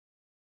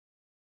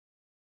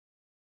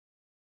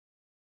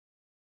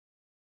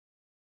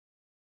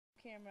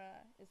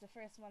camera is the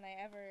first one I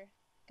ever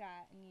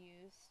got and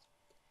used,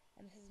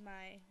 and this is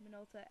my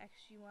Minolta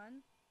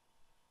XG1.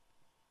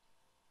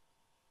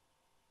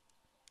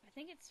 I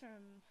think it's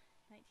from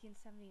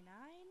 1979,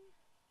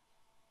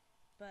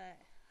 but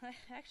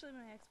actually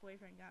my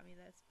ex-boyfriend got me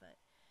this, but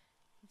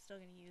I'm still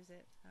gonna use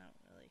it. I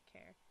don't really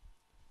care.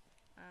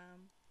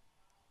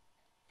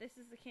 This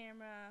is the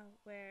camera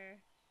where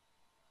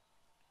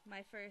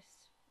my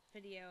first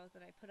video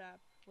that I put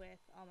up with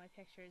all my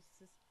pictures,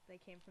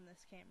 they came from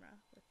this camera.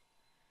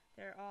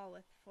 They're all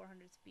with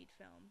 400 speed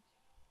film.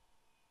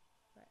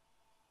 But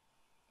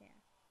yeah,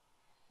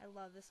 I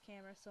love this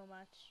camera so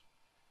much.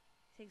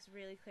 It takes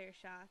really clear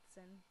shots,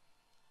 and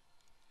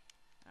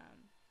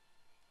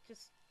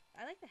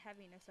I like the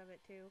heaviness of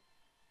it too.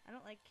 I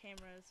don't like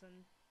cameras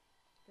when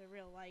they're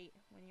real light,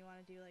 when you want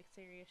to do like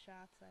serious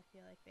shots. I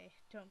feel like they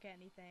don't get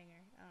anything,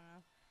 or I don't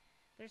know.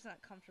 They're just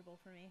not comfortable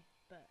for me,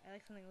 but I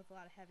like something with a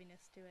lot of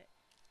heaviness to it.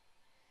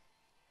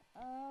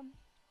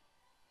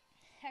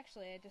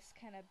 Actually, I just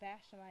kind of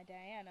bashed on my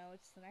Diana,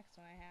 which is the next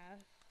one I have.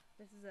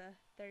 This is a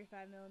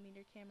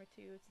 35mm camera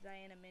too. It's a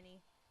Diana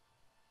Mini.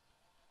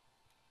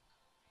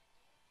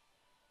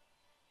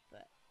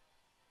 But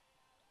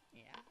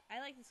yeah,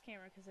 I like this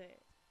camera because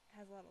it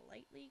has a lot of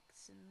light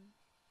leaks and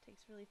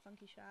takes really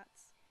funky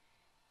shots.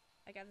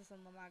 I got this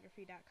on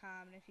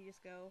lomography.com, and if you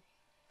just go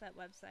to that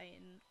website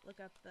and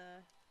look up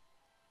the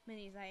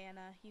Mini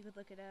Diana, you could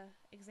look at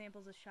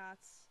examples of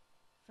shots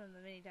from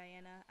the Mini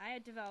Diana. I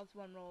had developed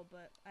one roll,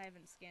 but I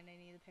haven't scanned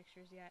any of the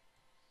pictures yet.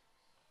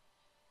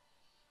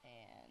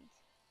 And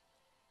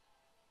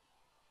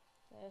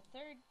the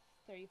third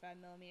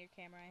 35mm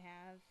camera I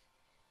have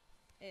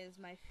is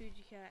my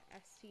Fujica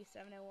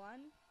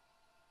ST701.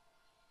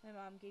 My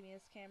mom gave me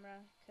this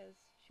camera because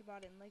she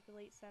bought it in like the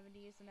late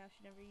 70s, and now she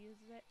never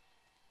uses it.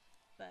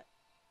 But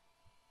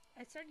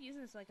I started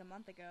using this like a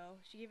month ago.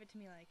 She gave it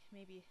to me like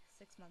maybe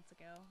 6 months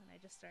ago, and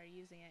I just started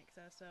using it because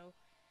I was so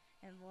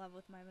in love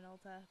with my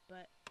Minolta.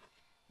 But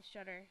the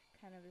shutter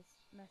kind of is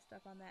messed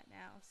up on that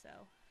now,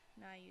 so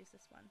now I use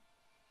this one.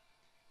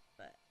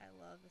 But I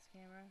love this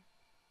camera.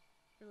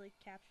 It really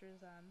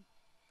captures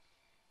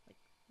like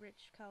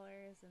rich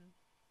colors, and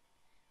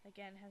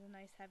again has a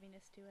nice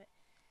heaviness to it.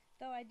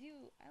 Though I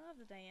love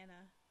the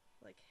Diana,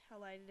 like how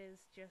light it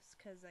is, just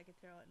because I could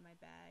throw it in my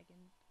bag,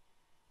 and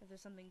if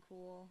there's something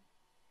cool,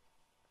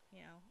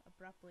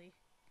 abruptly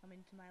come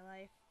into my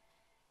life,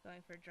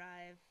 going for a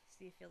drive,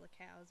 see a field of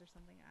cows or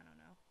something, I don't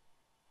know.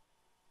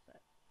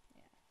 But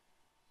yeah,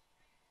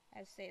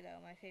 I have to say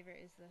though, my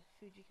favorite is the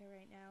Fujica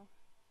right now,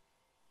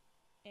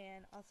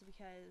 and also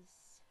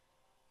because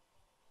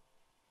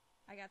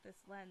I got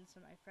this lens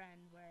from my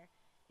friend where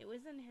it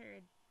was in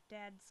her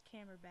dad's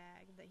camera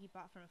bag that he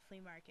bought from a flea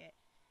market,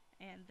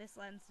 and this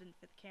lens didn't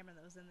fit the camera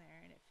that was in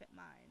there, and it fit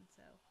mine.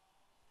 So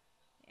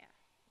yeah,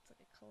 it's like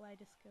a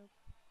kaleidoscope.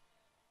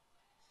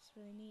 It's just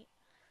really neat.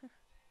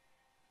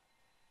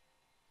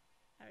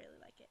 I really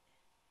like it.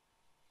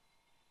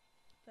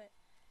 But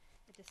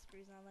it just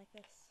screws on like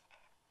this,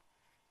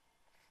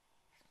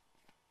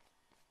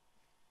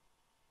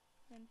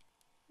 and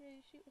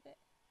ready to shoot with it.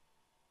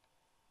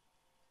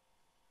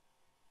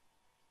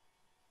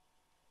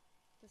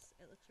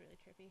 It looks really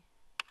trippy.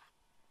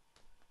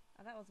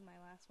 Oh, that wasn't my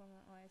last one. I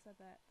don't know why I said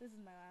that. This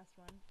is my last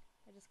one.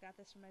 I just got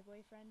this from my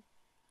boyfriend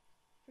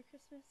for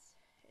Christmas.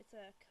 It's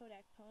a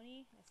Kodak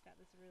Pony. It's got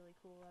this really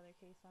cool leather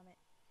case on it.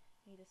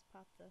 You just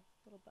pop the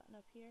little button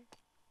up here,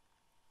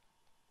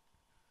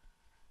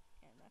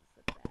 and that's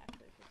the back.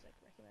 There's just like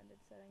recommended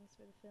settings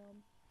for the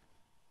film,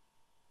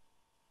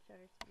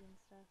 shutter speed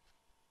and stuff.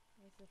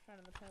 Here's the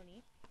front of the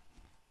pony.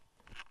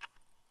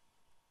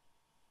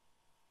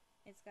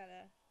 It's got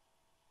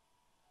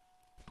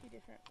two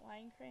different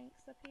line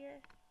cranks up here,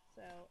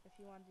 so if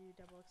you want to do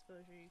double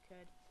exposure, you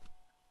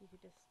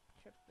could just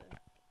trip the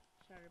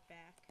shutter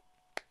back.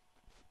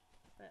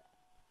 But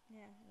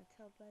yeah, and it's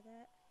held by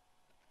that.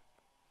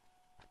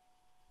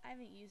 I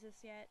haven't used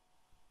this yet.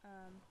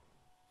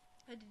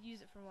 I did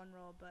use it for one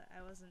roll, but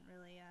I wasn't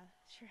really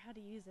sure how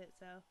to use it,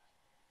 so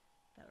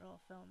that roll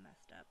of film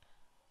messed up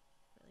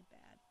really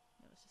bad.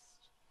 It was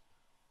just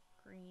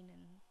green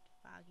and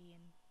foggy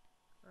and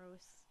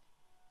gross.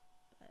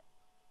 But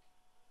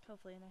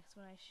hopefully the next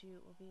one I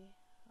shoot will be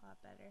a lot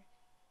better.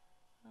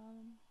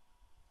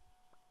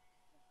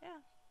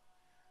 Yeah,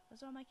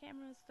 those are all my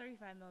cameras.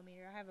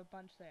 35mm. I have a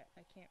bunch that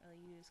I can't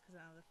really use because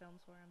I don't have the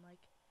films for them, like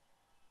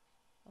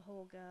a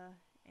Holga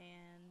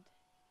and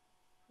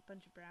a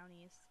bunch of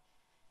brownies,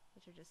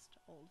 which are just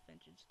old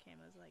vintage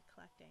camos I like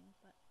collecting.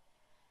 But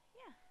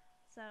yeah,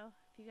 so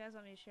if you guys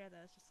want me to share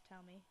those, just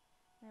tell me,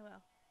 and I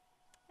will.